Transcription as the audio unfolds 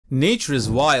Nature is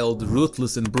wild,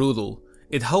 ruthless, and brutal.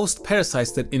 It hosts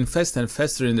parasites that infest and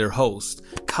fester in their host,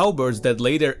 cowbirds that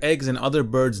lay their eggs in other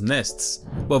birds' nests.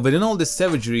 But within all this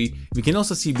savagery, we can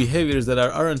also see behaviors that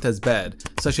aren't as bad,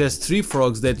 such as tree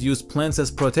frogs that use plants as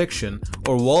protection,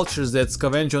 or vultures that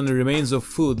scavenge on the remains of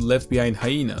food left behind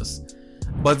hyenas.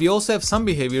 But we also have some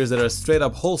behaviors that are straight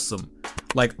up wholesome,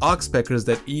 like oxpeckers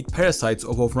that eat parasites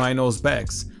off of rhinos'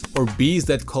 backs, or bees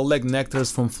that collect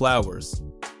nectars from flowers.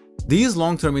 These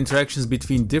long-term interactions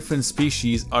between different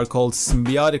species are called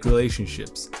symbiotic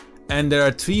relationships, and there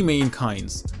are three main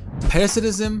kinds: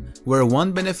 parasitism, where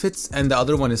one benefits and the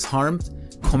other one is harmed;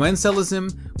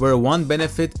 commensalism, where one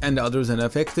benefits and the other is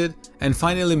unaffected; and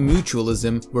finally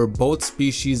mutualism, where both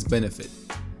species benefit.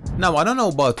 Now, I don't know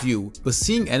about you, but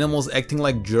seeing animals acting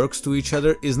like jerks to each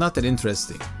other is not that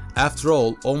interesting. After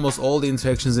all, almost all the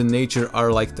interactions in nature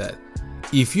are like that.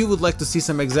 If you would like to see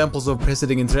some examples of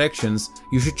parasitic interactions,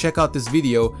 you should check out this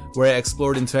video where I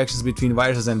explored interactions between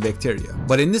viruses and bacteria.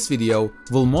 But in this video,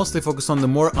 we'll mostly focus on the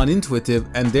more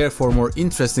unintuitive and therefore more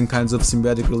interesting kinds of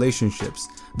symbiotic relationships,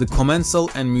 the commensal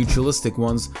and mutualistic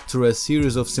ones, through a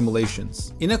series of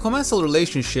simulations. In a commensal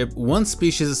relationship, one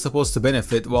species is supposed to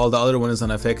benefit while the other one is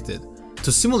unaffected.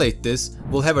 To simulate this,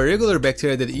 we'll have a regular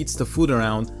bacteria that eats the food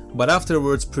around, but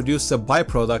afterwards produces a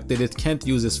byproduct that it can't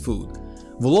use as food.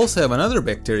 We'll also have another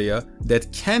bacteria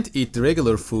that can't eat the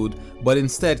regular food, but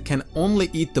instead can only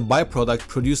eat the byproduct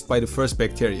produced by the first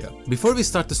bacteria. Before we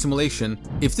start the simulation,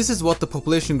 if this is what the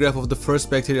population graph of the first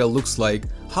bacteria looks like,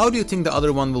 how do you think the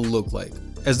other one will look like?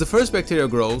 As the first bacteria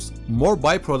grows, more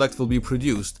byproduct will be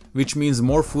produced, which means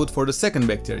more food for the second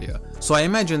bacteria. So I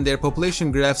imagine their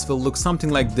population graphs will look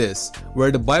something like this, where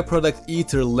the byproduct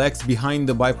eater lags behind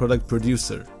the byproduct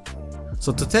producer.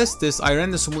 So to test this, I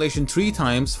ran the simulation 3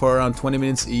 times for around 20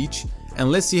 minutes each,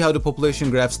 and let's see how the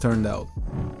population graphs turned out.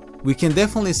 We can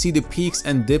definitely see the peaks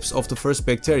and dips of the first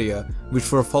bacteria,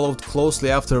 which were followed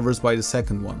closely afterwards by the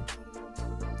second one.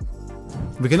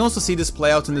 We can also see this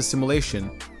play out in the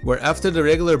simulation, where after the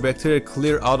regular bacteria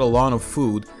clear out a lawn of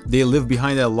food, they leave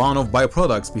behind a lawn of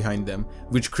byproducts behind them,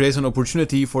 which creates an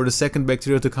opportunity for the second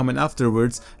bacteria to come in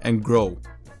afterwards and grow.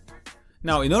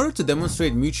 Now, in order to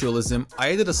demonstrate mutualism,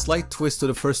 I added a slight twist to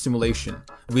the first simulation.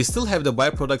 We still have the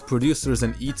byproduct producers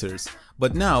and eaters,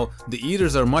 but now the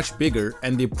eaters are much bigger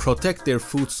and they protect their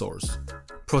food source.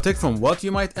 Protect from what,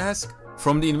 you might ask?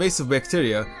 From the invasive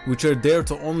bacteria, which are there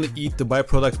to only eat the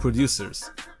byproduct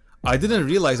producers. I didn't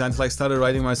realize until I started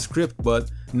writing my script, but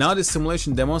now this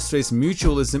simulation demonstrates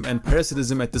mutualism and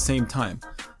parasitism at the same time.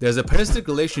 There's a parasitic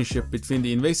relationship between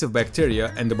the invasive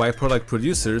bacteria and the byproduct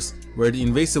producers, where the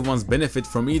invasive ones benefit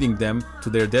from eating them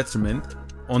to their detriment.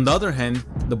 On the other hand,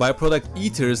 the byproduct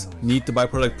eaters need the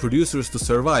byproduct producers to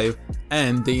survive,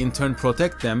 and they in turn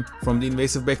protect them from the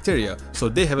invasive bacteria, so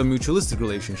they have a mutualistic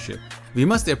relationship. We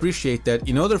must appreciate that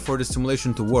in order for this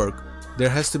simulation to work, there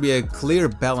has to be a clear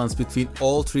balance between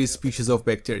all 3 species of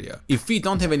bacteria. If we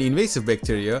don't have any invasive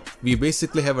bacteria, we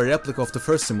basically have a replica of the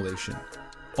first simulation.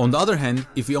 On the other hand,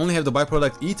 if we only have the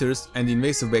byproduct eaters and the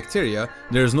invasive bacteria,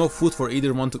 there is no food for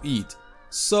either one to eat,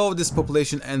 so this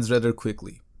population ends rather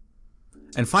quickly.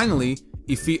 And finally,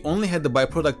 if we only had the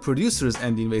byproduct producers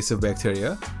and the invasive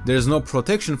bacteria, there is no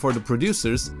protection for the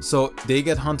producers, so they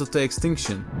get hunted to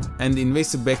extinction, and the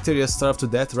invasive bacteria starve to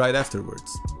death right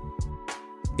afterwards.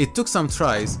 It took some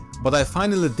tries, but I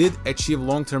finally did achieve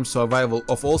long-term survival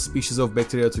of all species of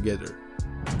bacteria together.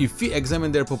 If we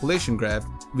examine their population graph,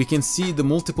 we can see the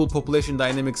multiple population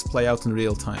dynamics play out in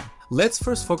real time. Let's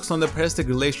first focus on the parasitic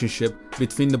relationship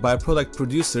between the byproduct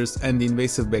producers and the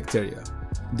invasive bacteria.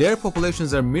 Their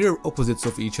populations are mirror opposites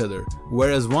of each other,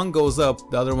 whereas one goes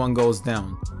up, the other one goes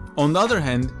down. On the other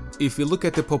hand, if we look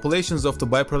at the populations of the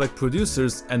byproduct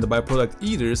producers and the byproduct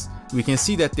eaters, we can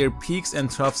see that their peaks and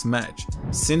troughs match,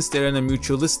 since they're in a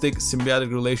mutualistic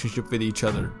symbiotic relationship with each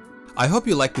other. I hope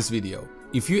you liked this video.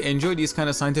 If you enjoy these kind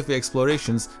of scientific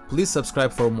explorations, please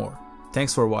subscribe for more.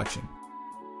 Thanks for watching.